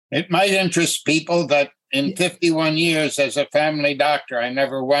It might interest people that in 51 years as a family doctor, I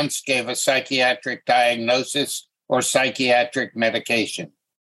never once gave a psychiatric diagnosis or psychiatric medication.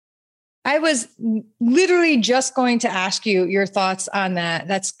 I was literally just going to ask you your thoughts on that.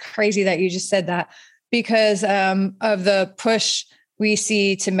 That's crazy that you just said that because of the push we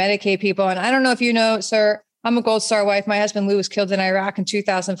see to medicate people. And I don't know if you know, sir, I'm a Gold Star wife. My husband, Lou, was killed in Iraq in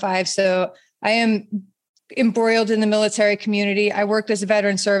 2005. So I am embroiled in the military community. I worked as a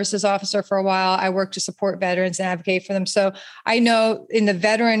veteran services officer for a while. I worked to support veterans and advocate for them. So I know in the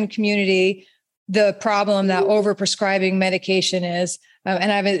veteran community, the problem that overprescribing medication is.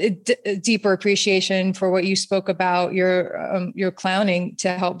 And I have a deeper appreciation for what you spoke about, your clowning to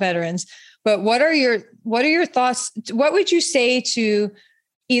help veterans. But what are your thoughts? What would you say to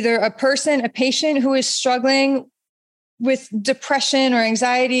either a patient who is struggling with depression or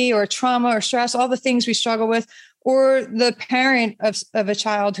anxiety or trauma or stress, all the things we struggle with, or the parent of a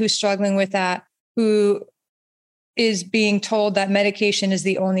child who's struggling with that, who is being told that medication is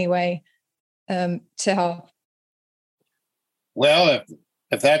the only way to help? Well,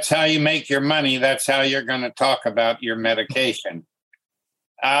 if that's how you make your money, that's how you're going to talk about your medication.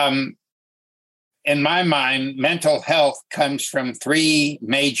 In my mind, mental health comes from three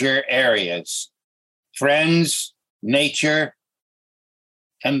major areas: friends, nature,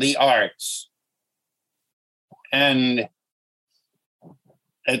 and the arts. And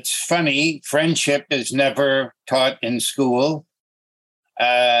it's funny, friendship is never taught in school.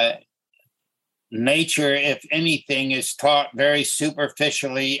 Nature, if anything, is taught very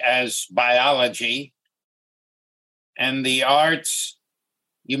superficially as biology. And the arts,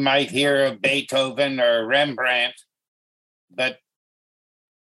 you might hear of Beethoven or Rembrandt, but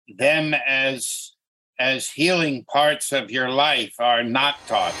them as healing parts of your life are not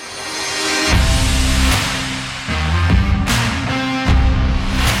taught.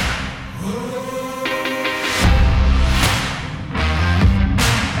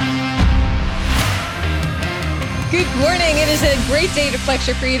 Good morning. It is a great day to flex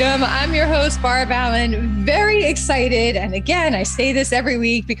your freedom. I'm your host, Barb Allen. Very excited. And again, I say this every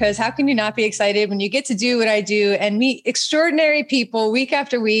week because how can you not be excited when you get to do what I do and meet extraordinary people week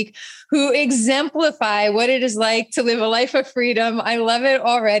after week who exemplify what it is like to live a life of freedom. I love it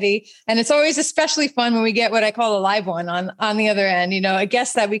already. And it's always especially fun when we get what I call a live one on the other end, a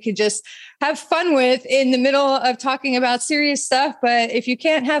guest that we could just have fun with in the middle of talking about serious stuff. But if you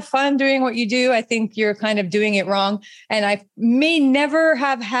can't have fun doing what you do, I think you're kind of doing it wrong. And I may never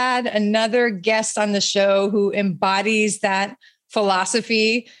have had another guest on the show who embodies that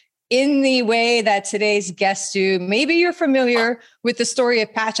philosophy in the way that today's guests do. Maybe you're familiar with the story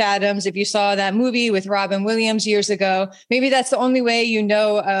of Patch Adams. If you saw that movie with Robin Williams years ago, maybe that's the only way you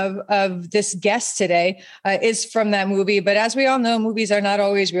know of this guest today is from that movie. But as we all know, movies are not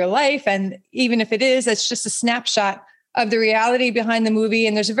always real life. And even if it is, it's just a snapshot of the reality behind the movie.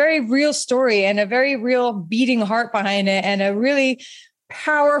 And there's a very real story and a very real beating heart behind it and a really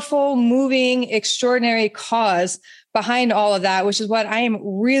powerful, moving, extraordinary cause behind all of that, which is what I am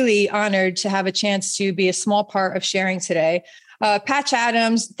really honored to have a chance to be a small part of sharing today. Patch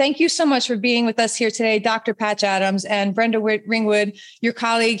Adams, thank you so much for being with us here today, Dr. Patch Adams, and Brenda Ringwood, your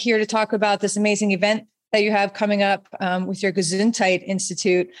colleague, here to talk about this amazing event that you have coming up with your Gesundheit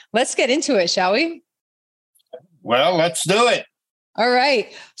Institute. Let's get into it, shall we? Well, let's do it. All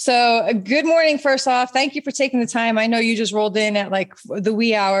right. So good morning, first off. Thank you for taking the time. I know you just rolled in at like the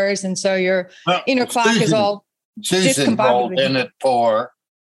wee hours, and so your inner clock is all Susan rolled in at 4.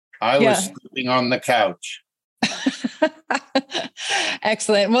 I was sleeping on the couch.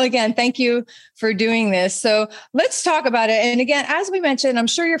 Excellent. Well, again, thank you for doing this. So let's talk about it. And again, as we mentioned, I'm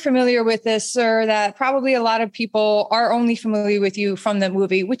sure you're familiar with this, sir, that probably a lot of people are only familiar with you from the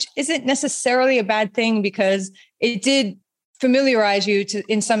movie, which isn't necessarily a bad thing because it did familiarize you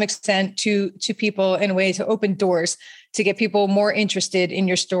in some extent to people in a way to open doors to get people more interested in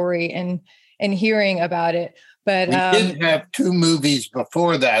your story and hearing about it. But we did have 2 movies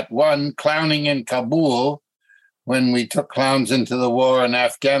before that. One, Clowning in Kabul, when we took clowns into the war in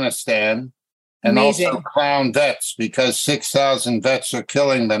Afghanistan, and amazing. Also Clown Vets, because 6,000 vets are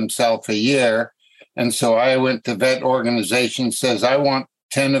killing themselves a year. And so I went to vet organization, says, I want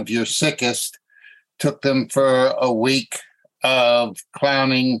 10 of your sickest, took them for a week of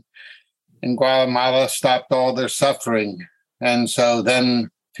clowning in Guatemala, stopped all their suffering. And so then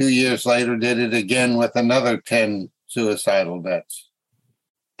 2 years later, did it again with another 10 suicidal vets.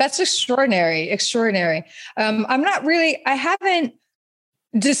 That's extraordinary. Extraordinary. I haven't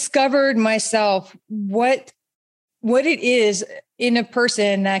discovered myself what it is in a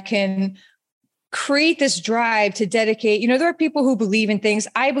person that can create this drive to dedicate? There are people who believe in things.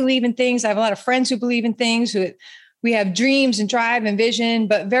 I believe in things. I have a lot of friends who believe in things, who we have dreams and drive and vision,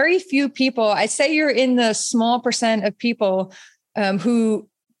 but very few people. I'd say you're in the small percent of people who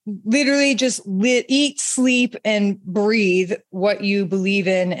literally just eat, sleep, and breathe what you believe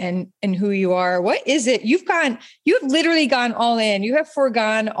in and who you are. What is it? You've literally gone all in. You have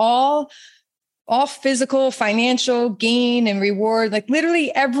foregone all physical, financial gain and reward. Like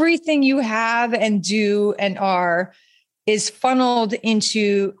literally everything you have and do and are is funneled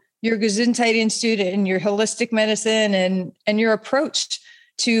into your Gesundheit Institute and your holistic medicine and your approach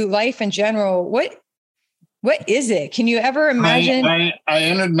to life in general. What is it? Can you ever imagine? I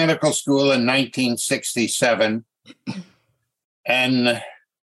entered medical school in 1967, and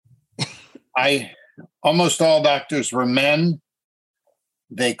almost all doctors were men.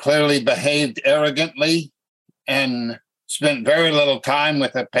 They clearly behaved arrogantly and spent very little time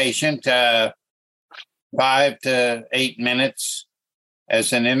with a patient, 5 to 8 minutes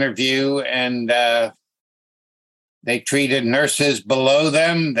as an interview, and they treated nurses below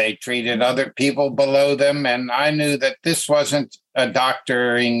them. They treated other people below them. And I knew that this wasn't a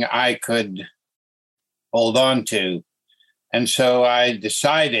doctoring I could hold on to. And so I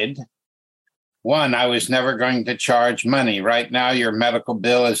decided, one, I was never going to charge money. Right now, your medical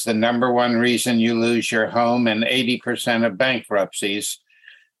bill is the number one reason you lose your home in 80% of bankruptcies.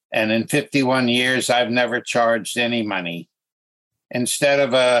 And in 51 years, I've never charged any money. Instead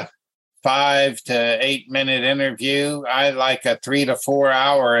of a 5 to 8 minute interview, I like a 3 to 4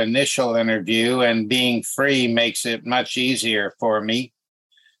 hour initial interview, and being free makes it much easier for me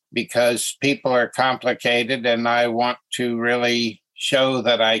because people are complicated and I want to really show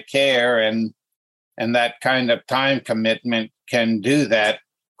that I care, and that kind of time commitment can do that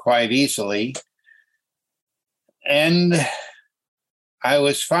quite easily. And I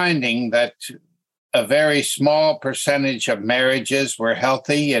was finding that a very small percentage of marriages were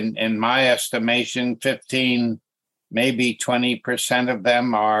healthy. And in my estimation, 15, maybe 20% of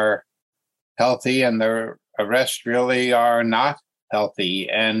them are healthy, and the rest really are not healthy.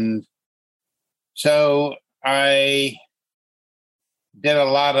 And so I did a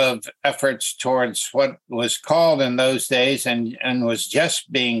lot of efforts towards what was called in those days and was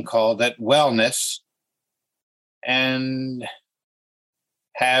just being called it wellness, and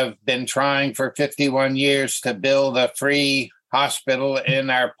have been trying for 51 years to build a free hospital in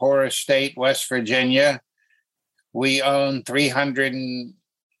our poorest state, West Virginia. We own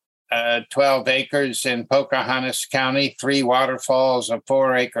 312 acres in Pocahontas County, 3 waterfalls, a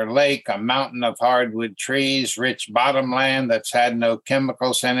 4-acre lake, a mountain of hardwood trees, rich bottomland that's had no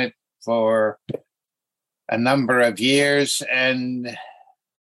chemicals in it for a number of years. And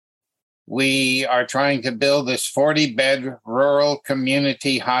we are trying to build this 40-bed rural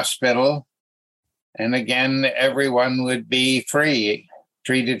community hospital. And again, everyone would be free,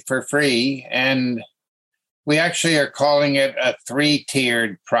 treated for free. And we actually are calling it a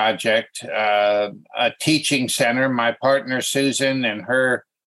 3-tiered project, a teaching center. My partner, Susan, and her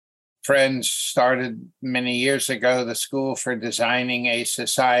friends started many years ago the School for Designing a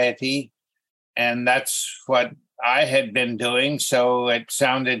Society. And that's what I had been doing, so it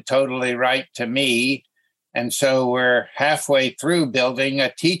sounded totally right to me. And so we're halfway through building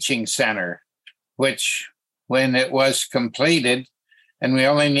a teaching center, which when it was completed, and we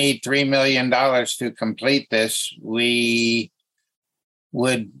only need $3 million to complete this, we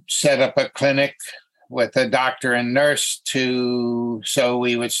would set up a clinic with a doctor and nurse so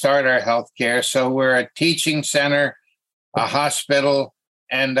we would start our healthcare. So we're a teaching center, a hospital,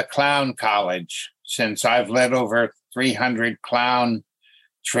 and a clown college. Since I've led over 300 clown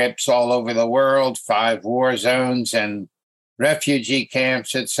trips all over the world, 5 war zones and refugee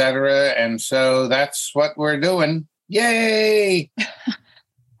camps, etc. And so that's what we're doing. Yay!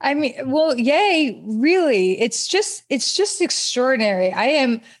 I mean, well, yay, really. It's just extraordinary.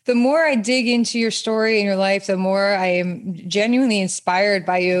 The more I dig into your story and your life, the more I am genuinely inspired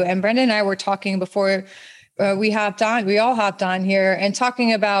by you. And Brenda and I were talking before we all hopped on here and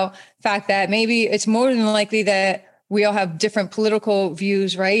talking about the fact that maybe it's more than likely that we all have different political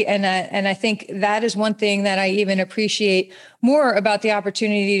views, right? And I think that is one thing that I even appreciate more about the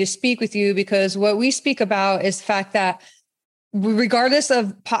opportunity to speak with you, because what we speak about is the fact that regardless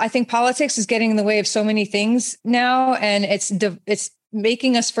of, I think politics is getting in the way of so many things now, and it's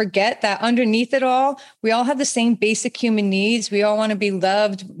making us forget that underneath it all, we all have the same basic human needs. We all want to be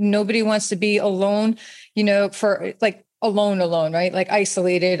loved. Nobody wants to be alone, for like alone, right? Like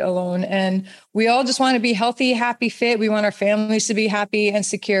isolated, alone. And we all just want to be healthy, happy, fit. We want our families to be happy and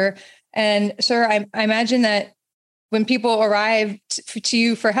secure. And sir, I imagine that when people arrive to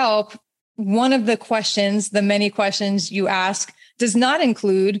you for help, one of the questions, the many questions you ask, does not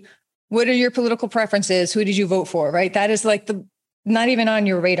include what are your political preferences? Who did you vote for? Right. That is like not even on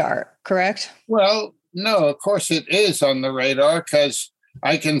your radar, correct? Well, no, of course it is on the radar because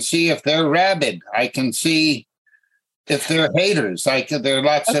I can see if they're rabid. I can see if they're haters. There are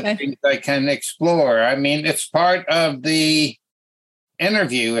lots of things I can explore. I mean, it's part of the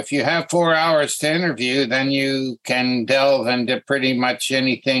interview. If you have 4 hours to interview, then you can delve into pretty much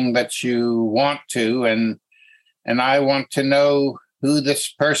anything that you want to. And I want to know who this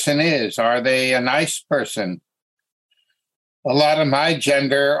person is. Are they a nice person? A lot of my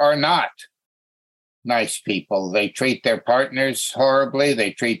gender are not nice people. They treat their partners horribly.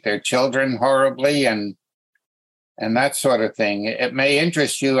 They treat their children horribly and that sort of thing. It may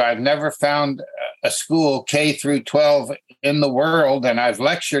interest you. I've never found a school K through 12 in the world, and I've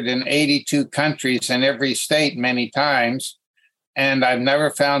lectured in 82 countries in every state many times, and I've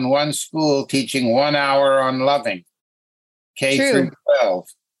never found one school teaching 1 hour on loving, K through 12,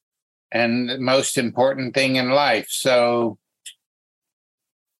 and the most important thing in life. So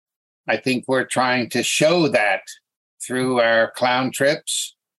I think we're trying to show that through our clown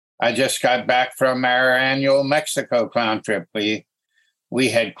trips. I just got back from our annual Mexico clown trip. We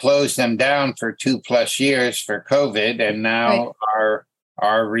had closed them down for 2+ years for COVID, and now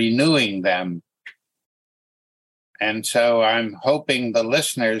are renewing them. And so I'm hoping the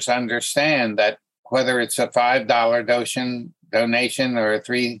listeners understand that whether it's a $5 donation or a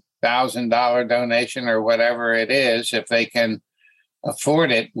 $3,000 donation or whatever it is, if they can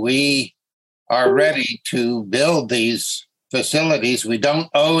afford it, we are ready to build these facilities. We don't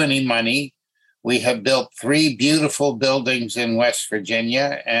owe any money. We have built 3 beautiful buildings in West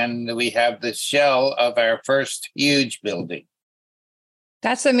Virginia, and we have the shell of our first huge building.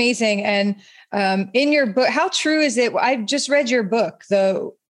 That's amazing. And in your book, how true is it? I just read your book,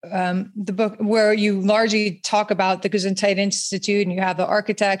 the book where you largely talk about the Gesundheit Institute, and you have the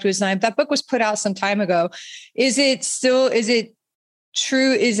architect who designed. That book was put out some time ago. Is it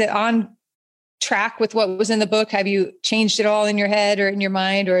true? Is it on track with what was in the book? Have you changed it all in your head or in your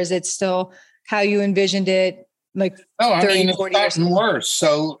mind, or is it still how you envisioned it? Like, it's gotten worse.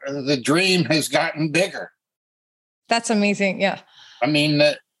 So the dream has gotten bigger. That's amazing. Yeah. I mean,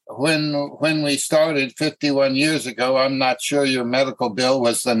 when we started 51 years ago, I'm not sure your medical bill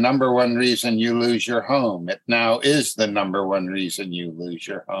was the number one reason you lose your home. It now is the number one reason you lose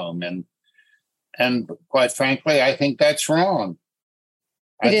your home. And quite frankly, I think that's wrong.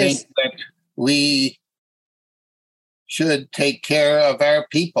 I think that we should take care of our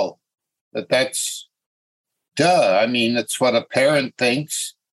people. That's duh. I mean, it's what a parent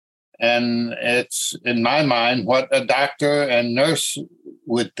thinks. And it's, in my mind, what a doctor and nurse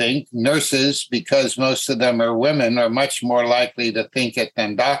would think. Nurses, because most of them are women, are much more likely to think it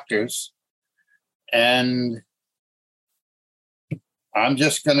than doctors. And I'm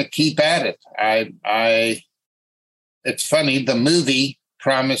just going to keep at it. It's funny, the movie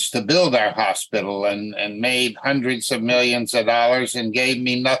promised to build our hospital and made hundreds of millions of dollars and gave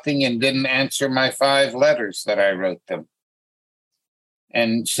me nothing and didn't answer my 5 letters that I wrote them.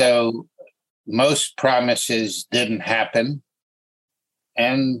 And so most promises didn't happen.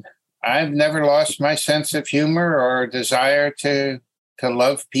 And I've never lost my sense of humor or desire to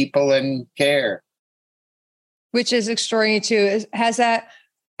love people and care. Which is extraordinary too. I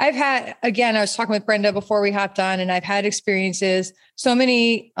was talking with Brenda before we hopped on, and I've had experiences, so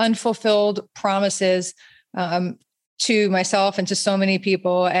many unfulfilled promises to myself and to so many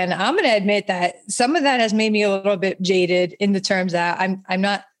people. And I'm going to admit that some of that has made me a little bit jaded in the terms that I'm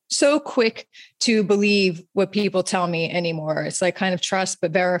not so quick to believe what people tell me anymore. It's like kind of trust, but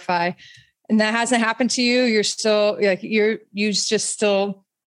verify. And that hasn't happened to you. You're still like, you just still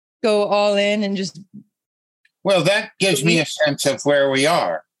go all in and just. Well, that gives me a sense of where we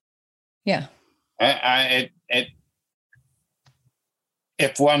are. Yeah.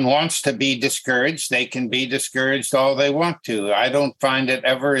 If one wants to be discouraged, they can be discouraged all they want to. I don't find it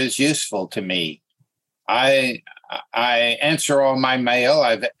ever as useful to me. I answer all my mail.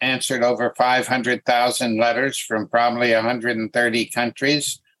 I've answered over 500,000 letters from probably 130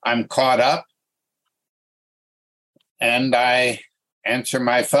 countries. I'm caught up. And I answer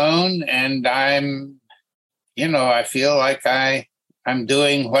my phone, and I feel like I'm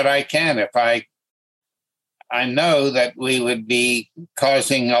doing what I can. If I know that we would be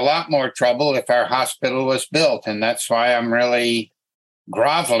causing a lot more trouble if our hospital was built. And that's why I'm really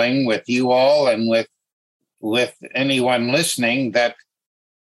groveling with you all and with anyone listening that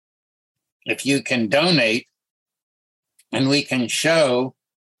if you can donate and we can show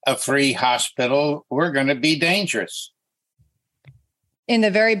a free hospital, we're going to be dangerous. in the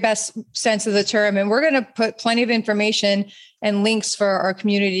very best sense of the term. And we're going to put plenty of information and links for our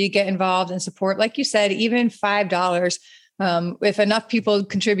community to get involved and support. Like you said, even $5. If enough people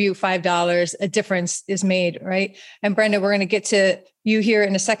contribute $5, a difference is made, right? And Brenda, we're going to get to you here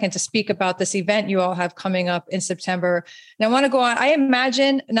in a second to speak about this event you all have coming up in September. And I want to go on. I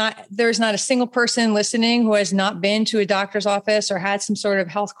imagine there's not a single person listening who has not been to a doctor's office or had some sort of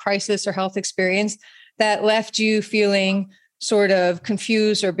health crisis or health experience that left you feeling sort of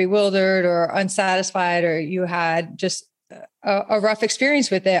confused or bewildered or unsatisfied, or you had just a rough experience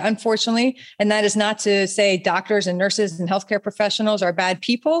with it, unfortunately. And that is not to say doctors and nurses and healthcare professionals are bad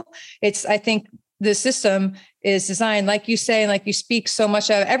people. I think the system is designed, like you say, and like you speak so much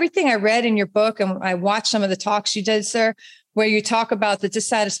of everything I read in your book. And I watched some of the talks you did, sir, where you talk about the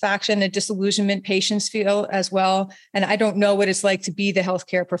dissatisfaction and disillusionment patients feel as well. And I don't know what it's like to be the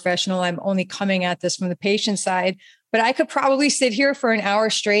healthcare professional. I'm only coming at this from the patient side, but I could probably sit here for an hour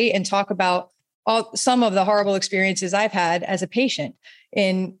straight and talk about some of the horrible experiences I've had as a patient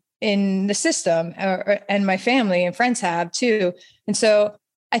in the system, and my family and friends have too. And so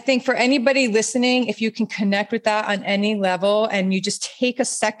I think for anybody listening, if you can connect with that on any level and you just take a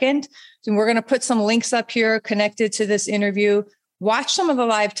second, and we're going to put some links up here connected to this interview, watch some of the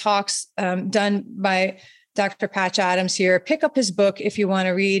live talks done by Dr. Patch Adams here, pick up his book if you want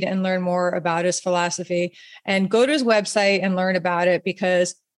to read and learn more about his philosophy, and go to his website and learn about it,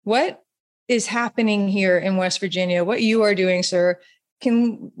 because what is happening here in West Virginia, what you are doing, sir,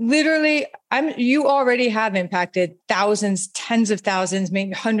 can literally, you already have impacted thousands, tens of thousands,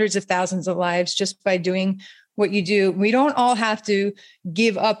 maybe hundreds of thousands of lives just by doing what you do. We don't all have to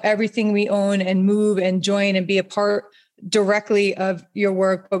give up everything we own and move and join and be a part directly of your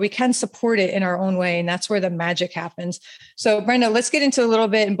work, but we can support it in our own way. And that's where the magic happens. So Brenda, let's get into a little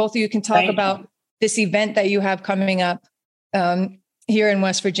bit, and both of you can talk about this event that you have coming up here in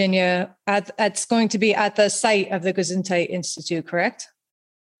West Virginia. It's going to be at the site of the Gesundheit Institute, correct?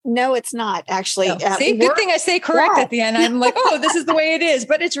 No, it's not actually. No. See, good thing I say correct at the end. I'm like, oh, this is the way it is,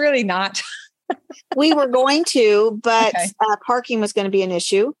 but it's really not. We were going to, but parking was going to be an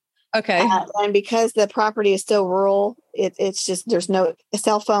issue. Okay. And because the property is still rural, it's just, there's no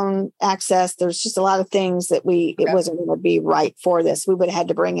cell phone access. There's just a lot of things that it wasn't going to be right for this. We would have had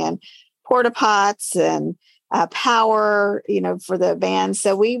to bring in porta pots and power, for the band.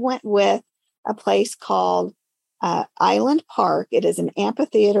 So we went with a place called Island Park. It is an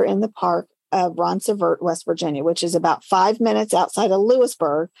amphitheater in the park of Ronceverte, West Virginia, which is about 5 minutes outside of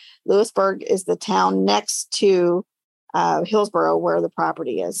Lewisburg. Lewisburg is the town next to Hillsborough, where the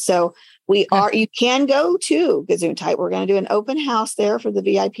property is. So you can go to Gesundheit. We're going to do an open house there for the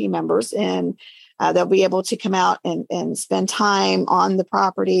VIP members, and they'll be able to come out and spend time on the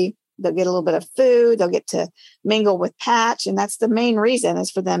property. They'll get a little bit of food. They'll get to mingle with Patch. And that's the main reason,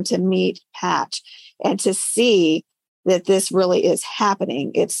 is for them to meet Patch and to see that this really is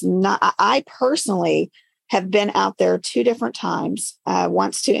happening. It's not, I personally have been out there 2 different times,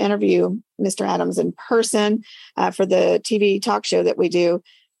 once to interview Mr. Adams in person for the TV talk show that we do.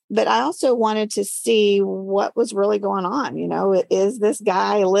 But I also wanted to see what was really going on. Is this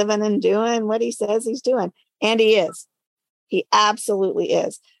guy living and doing what he says he's doing? And he is. He absolutely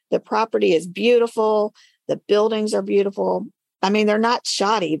is. The property is beautiful. The buildings are beautiful. I mean, they're not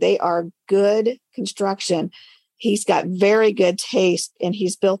shoddy. They are good construction. He's got very good taste, and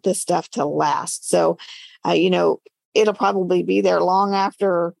he's built this stuff to last. So, it'll probably be there long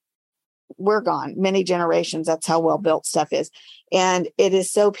after we're gone, many generations. That's how well built stuff is. And it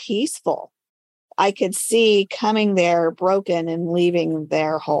is so peaceful. I could see coming there broken and leaving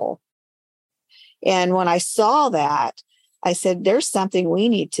there whole. And when I saw that, I said, there's something we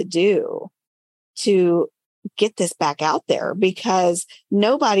need to do to get this back out there, because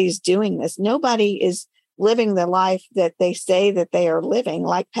nobody's doing this. Nobody is living the life that they say that they are living,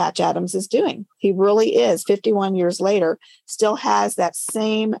 like Patch Adams is doing. He really is, 51 years later, still has that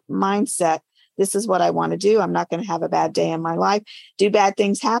same mindset. This is what I want to do. I'm not going to have a bad day in my life. Do bad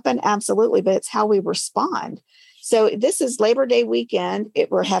things happen? Absolutely. But it's how we respond. So this is Labor Day weekend.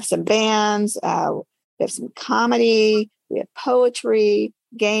 We'll have some bands. We have some comedy. We have poetry,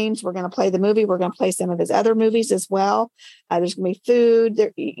 games. We're going to play the movie. We're going to play some of his other movies as well. There's going to be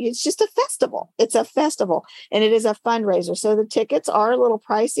food. It's just a festival. It's a festival, and it is a fundraiser. So the tickets are a little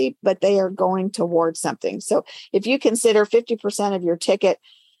pricey, but they are going towards something. So if you consider 50% of your ticket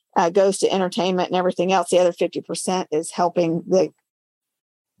goes to entertainment and everything else, the other 50% is helping the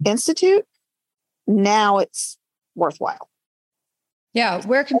Institute, now it's worthwhile. Yeah.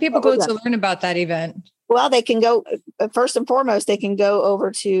 Where can people go to learn about that event? Well, they can go, first and foremost, they can go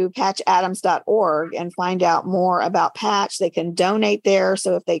over to patchadams.org and find out more about Patch. They can donate there.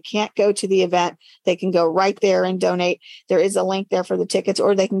 So if they can't go to the event, they can go right there and donate. There is a link there for the tickets,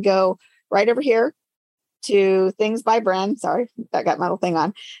 or they can go right over here to Things by Bren. Sorry, I got my little thing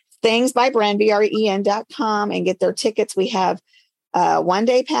on. Things by Bren, BREN.com, and get their tickets. We have a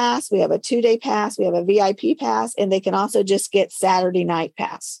 1-day pass. We have a 2-day pass. We have a VIP pass, and they can also just get Saturday night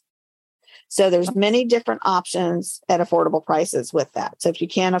pass. So there's many different options at affordable prices with that. So if you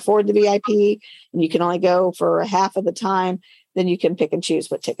can't afford the VIP and you can only go for half of the time, then you can pick and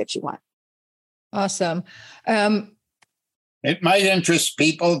choose what tickets you want. Awesome. It might interest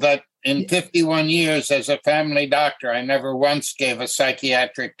people that in 51 years as a family doctor, I never once gave a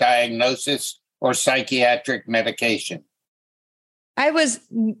psychiatric diagnosis or psychiatric medication. I was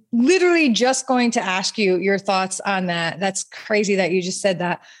literally just going to ask you your thoughts on that. That's crazy that you just said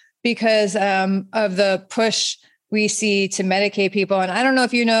that, because of the push we see to medicate people. And I don't know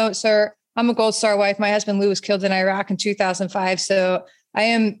if you know, sir, I'm a Gold Star wife. My husband, Lou, was killed in Iraq in 2005. So I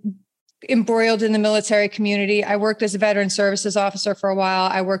am embroiled in the military community. I worked as a veteran services officer for a while.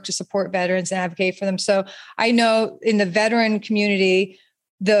 I worked to support veterans and advocate for them. So I know in the veteran community,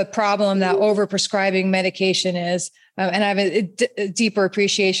 the problem that overprescribing medication is. And I have a deeper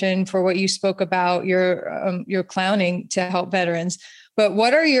appreciation for what you spoke about, your clowning to help veterans. But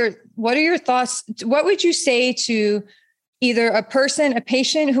what are your thoughts? What would you say to either a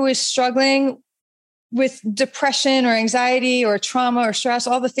patient who is struggling with depression or anxiety or trauma or stress,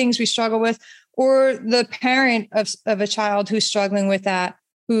 all the things we struggle with, or the parent of a child who's struggling with that,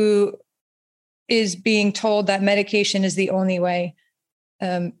 who is being told that medication is the only way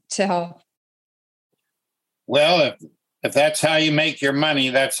to help? Well, if that's how you make your money,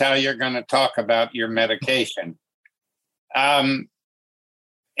 that's how you're going to talk about your medication.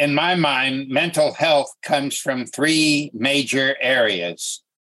 In my mind, mental health comes from 3 major areas: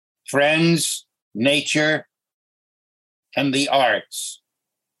 friends, nature, and the arts.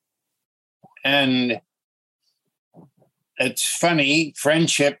 And it's funny,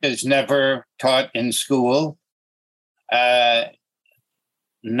 friendship is never taught in school.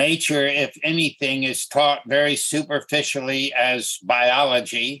 Nature, if anything, is taught very superficially as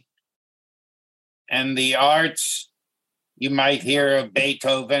biology. And the arts, you might hear of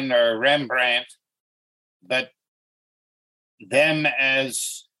Beethoven or Rembrandt, but them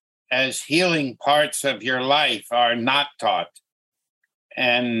as healing parts of your life are not taught.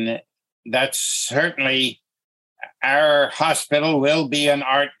 And that's certainly, our hospital will be an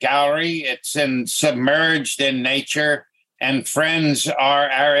art gallery. It's submerged in nature, and friends are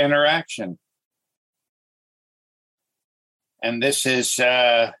our interaction. And this is,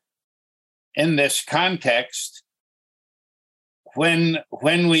 in this context, when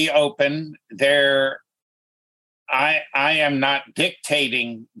we open there, I am not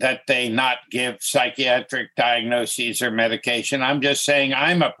dictating that they not give psychiatric diagnoses or medication. I'm just saying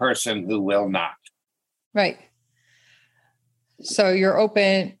I'm a person who will not. Right. So you're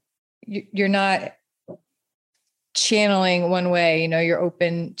open, you're not channeling one way, you're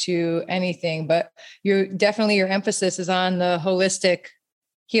open to anything, but your emphasis is on the holistic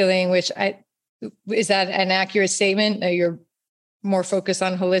healing, which is that an accurate statement that you're more focused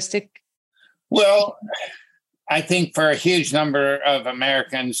on holistic? Well, I think for a huge number of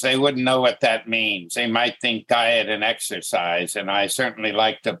Americans, they wouldn't know what that means. They might think diet and exercise, and I certainly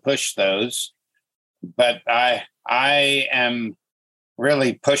like to push those. But I am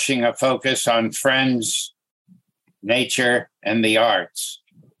really pushing a focus on friends, nature, and the arts.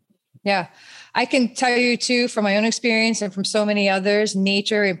 Yeah. I can tell you too, from my own experience and from so many others,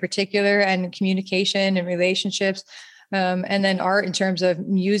 nature in particular, and communication and relationships, and then art in terms of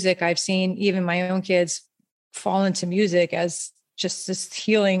music. I've seen even my own kids fall into music as just this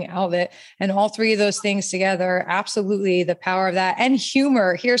healing outlet, and all 3 of those things together, absolutely the power of that. And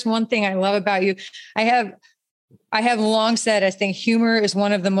humor. Here's one thing I love about you. I have long said, I think humor is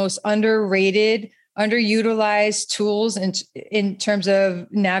one of the most underrated, underutilized tools in terms of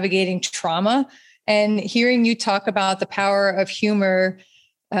navigating trauma. And hearing you talk about the power of humor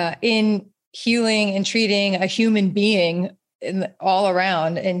in healing and treating a human being all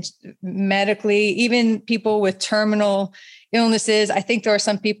around, and medically, even people with terminal illnesses. I think there are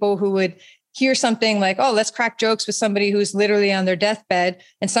some people who would hear something like, oh, let's crack jokes with somebody who's literally on their deathbed.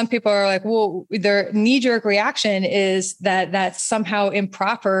 And some people are like, well, their knee-jerk reaction is that that's somehow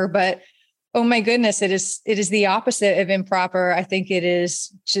improper, but oh my goodness, it is the opposite of improper. I think it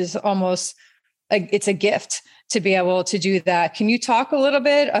is just almost it's a gift to be able to do that. Can you talk a little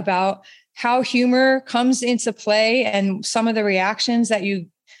bit about how humor comes into play and some of the reactions that you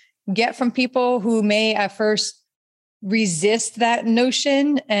get from people who may at first resist that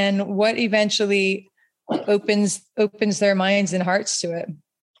notion, and what eventually opens their minds and hearts to it?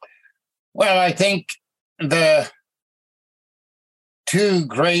 Well, I think the two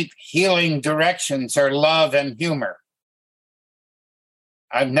great healing directions are love and humor.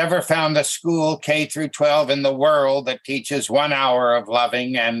 I've never found a school K through 12 in the world that teaches 1 hour of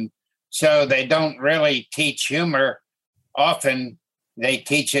loving. And so they don't really teach humor. Often they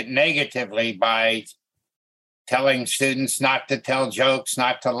teach it negatively by telling students not to tell jokes,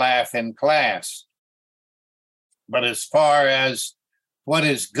 not to laugh in class. But as far as what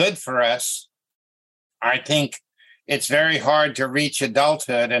is good for us, I think it's very hard to reach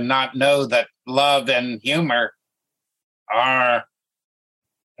adulthood and not know that love and humor are,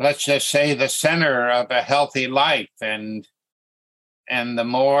 let's just say, the center of a healthy life. And the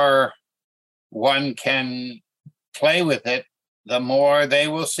more one can play with it, the more they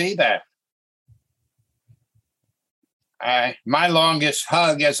will see that. My longest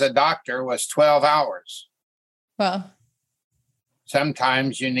hug as a doctor was 12 hours. Well,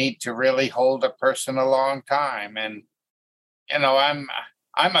 sometimes you need to really hold a person a long time. And, you know, I'm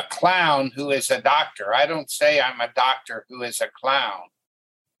a clown who is a doctor. I don't say I'm a doctor who is a clown.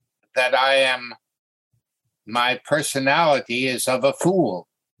 That my personality is of a fool.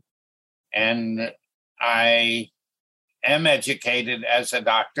 And I am educated as a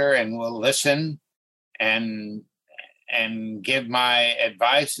doctor and will listen and give my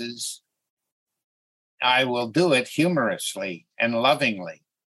advices. I will do it humorously and lovingly.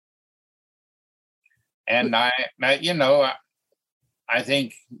 And I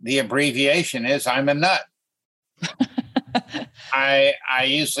think the abbreviation is I'm a nut. I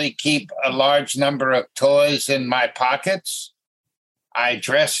usually keep a large number of toys in my pockets. I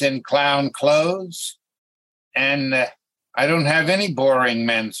dress in clown clothes, and I don't have any boring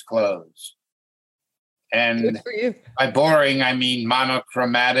men's clothes. And good for you. By boring, I mean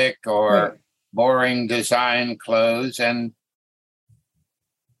monochromatic or right. Boring design clothes. And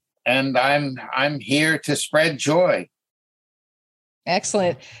I'm here to spread joy.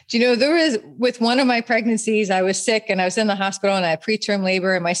 Excellent. Do you know, with one of my pregnancies, I was sick and I was in the hospital and I had preterm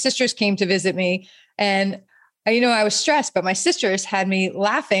labor, and my sisters came to visit me, and I was stressed, but my sisters had me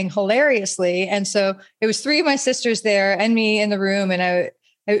laughing hilariously. And so it was 3 of my sisters there and me in the room. And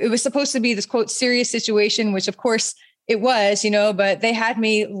it was supposed to be this, quote, serious situation, which of course it was, but they had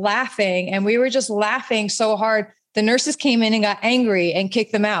me laughing, and we were just laughing so hard. The nurses came in and got angry and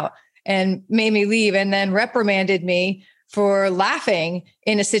kicked them out and made me leave, and then reprimanded me for laughing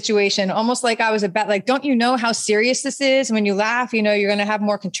in a situation, almost like I was don't you know how serious this is? When you laugh, you're going to have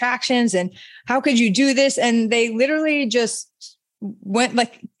more contractions, and how could you do this? And they literally just went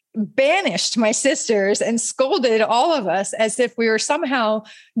banished my sisters and scolded all of us as if we were somehow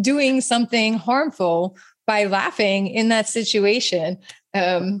doing something harmful by laughing in that situation.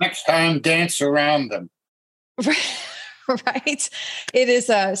 Next time, dance around them. Right. It is.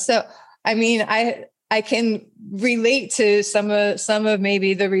 So, I mean, I can relate to some of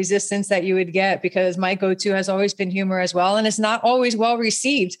maybe the resistance that you would get, because my go-to has always been humor as well. And it's not always well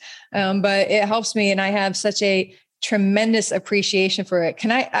received, but it helps me. And I have such a tremendous appreciation for it.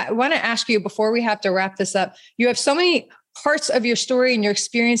 I want to ask you, before we have to wrap this up, you have so many parts of your story and your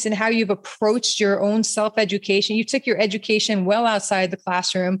experience and how you've approached your own self-education. You took your education well outside the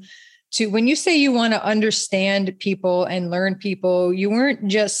classroom. To when you say you want to understand people and learn people, you weren't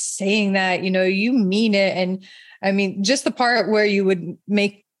just saying that, you mean it. And I mean, just the part where you would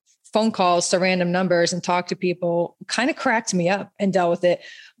make phone calls to random numbers and talk to people kind of cracked me up and dealt with it.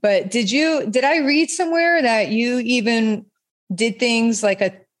 But did I read somewhere that you even did things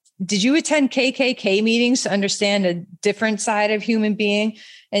did you attend KKK meetings to understand a different side of human being?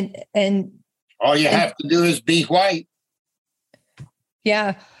 And all you have to do is be white.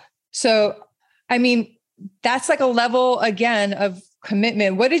 Yeah. So, I mean, that's like a level again of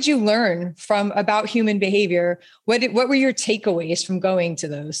commitment. What did you learn about human behavior? What were your takeaways from going to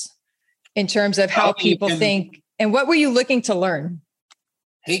those in terms of how people think, and what were you looking to learn?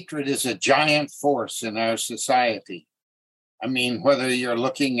 Hatred is a giant force in our society. I mean, whether you're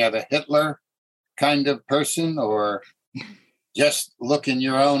looking at a Hitler kind of person or just look in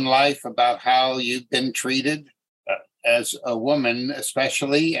your own life about how you've been treated as a woman,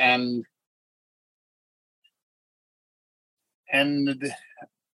 especially, and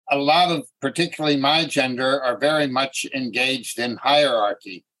a lot of, particularly my gender, are very much engaged in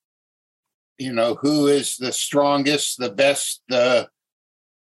hierarchy. Who is the strongest, the best, the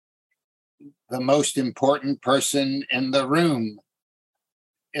most important person in the room.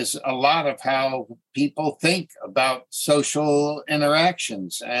 is a lot of how people think about social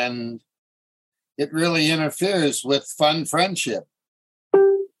interactions, and it really interferes with fun friendship.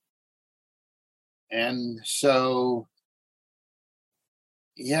 And so,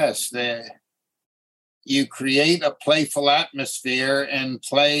 yes, you create a playful atmosphere and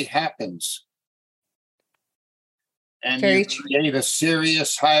play happens. And you create a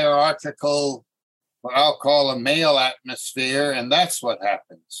serious hierarchical, what I'll call a male atmosphere, and that's what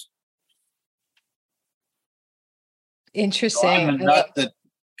happens. Interesting. So I'm a nut that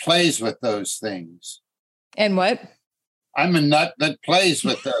plays with those things. And what? I'm a nut that plays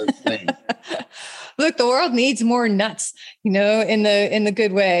with those things. Look, the world needs more nuts, in the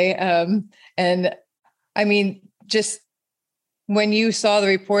good way. And I mean, just when you saw the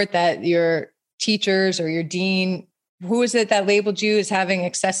report that your teachers or your dean, who was it that labeled you as having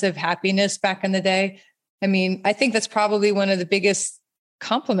excessive happiness back in the day? I mean, I think that's probably one of the biggest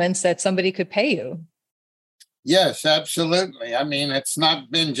compliments that somebody could pay you. Yes, absolutely. I mean, it's not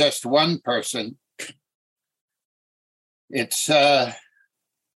been just one person. It's, I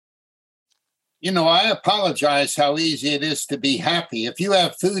apologize how easy it is to be happy. If you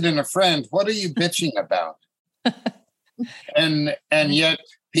have food and a friend, what are you bitching about? And yet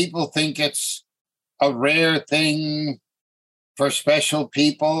people think it's a rare thing for special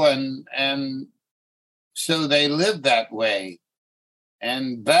people, and so they live that way.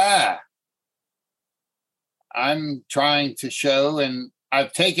 And I'm trying to show, and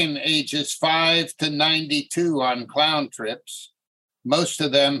I've taken ages 5 to 92 on clown trips. Most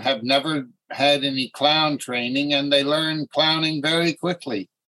of them have never had any clown training, and they learn clowning very quickly.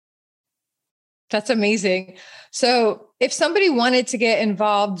 That's amazing. So if somebody wanted to get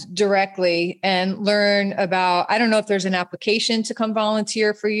involved directly and learn about, I don't know if there's an application to come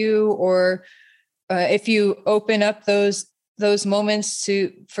volunteer for you, or if you open up those moments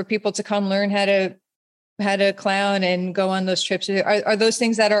for people to come learn how to clown and go on those trips. Are those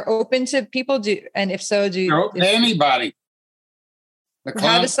things that are open to people? And if so, they're open to anybody.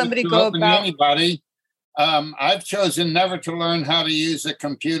 How does somebody go about anybody? I've chosen never to learn how to use a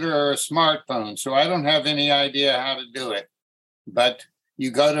computer or a smartphone, so I don't have any idea how to do it. But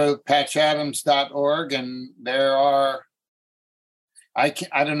you go to patchadams.org, and there are, I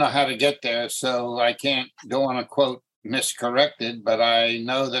don't know how to get there, so I don't want to quote miscorrected, but I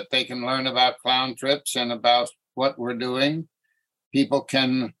know that they can learn about clown trips and about what we're doing.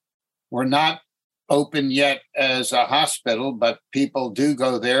 We're not open yet as a hospital, but people do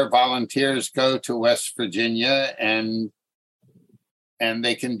go there. Volunteers go to West Virginia, and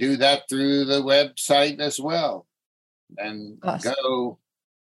they can do that through the website as well. And awesome. Go,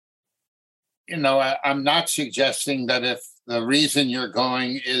 I'm not suggesting that if the reason you're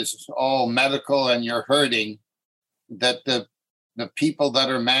going is all medical and you're hurting, that the people that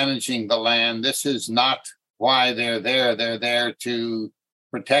are managing the land, this is not why they're there. They're there to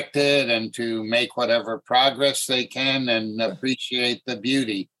protect it and to make whatever progress they can and appreciate the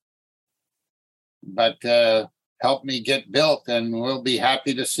beauty. But help me get built, and we'll be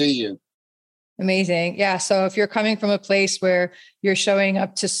happy to see you. Amazing. Yeah. So if you're coming from a place where you're showing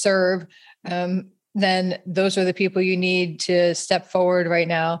up to serve, then those are the people you need to step forward right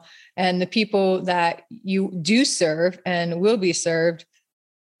now. And the people that you do serve and will be served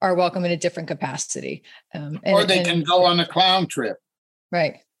are welcome in a different capacity. Or they can go on a clown trip.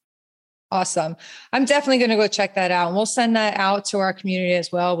 Right. Awesome. I'm definitely going to go check that out. And we'll send that out to our community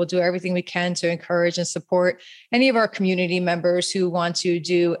as well. We'll do everything we can to encourage and support any of our community members who want to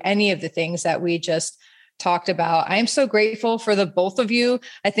do any of the things that we just talked about. I am so grateful for the both of you.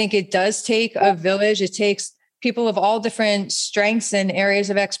 I think it does take a village. It takes people of all different strengths and areas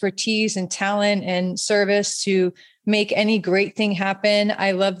of expertise and talent and service to make any great thing happen.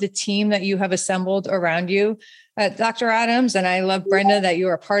 I love the team that you have assembled around you, Dr. Adams, and I love, Brenda, that you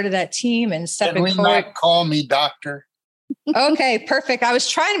are part of that team and stepping forward. Can we not call me doctor? Okay, perfect.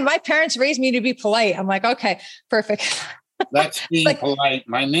 My parents raised me to be polite. I'm like, okay, perfect. That's being polite.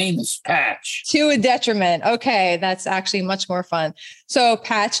 My name is Patch. To a detriment. Okay, that's actually much more fun. So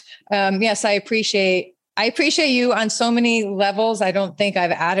Patch, yes, I appreciate you on so many levels. I don't think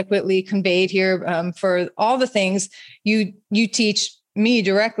I've adequately conveyed here for all the things you teach me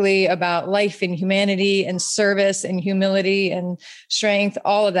directly about life and humanity and service and humility and strength,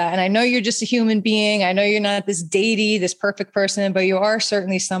 all of that. And I know you're just a human being. I know you're not this deity, this perfect person, but you are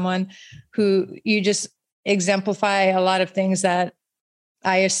certainly someone who you just exemplify a lot of things that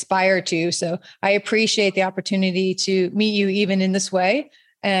I aspire to. So I appreciate the opportunity to meet you even in this way.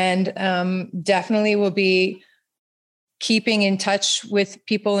 And definitely will be keeping in touch with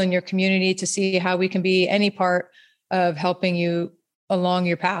people in your community to see how we can be any part of helping you along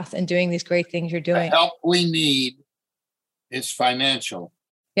your path and doing these great things you're The doing. help we need is financial.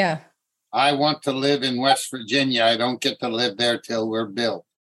 Yeah. I want to live in West Virginia. I don't get to live there till we're built.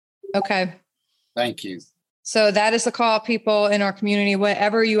 Okay. Thank you. So that is the call, people in our community,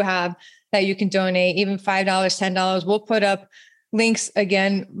 whatever you have that you can donate, even $5, $10. We'll put up links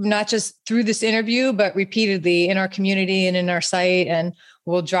again, not just through this interview, but repeatedly in our community and in our site. And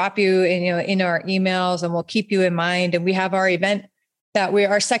we'll drop you in our emails, and we'll keep you in mind. And we have our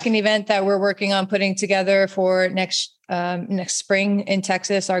our second event that we're working on putting together for next spring in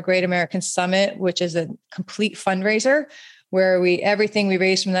Texas, our Great American Summit, which is a complete fundraiser where everything we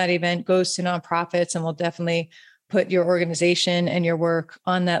raise from that event goes to nonprofits, and we'll definitely put your organization and your work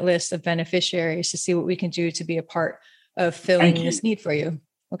on that list of beneficiaries to see what we can do to be a part of filling this need for you.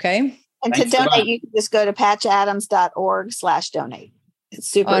 Okay. And to donate, you can just go to patchadams.org/donate. It's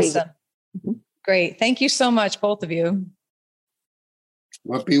super easy. Great. Thank you so much, both of you.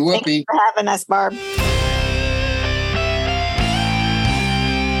 Whoopee, whoopee. Thanks for having us, Barb.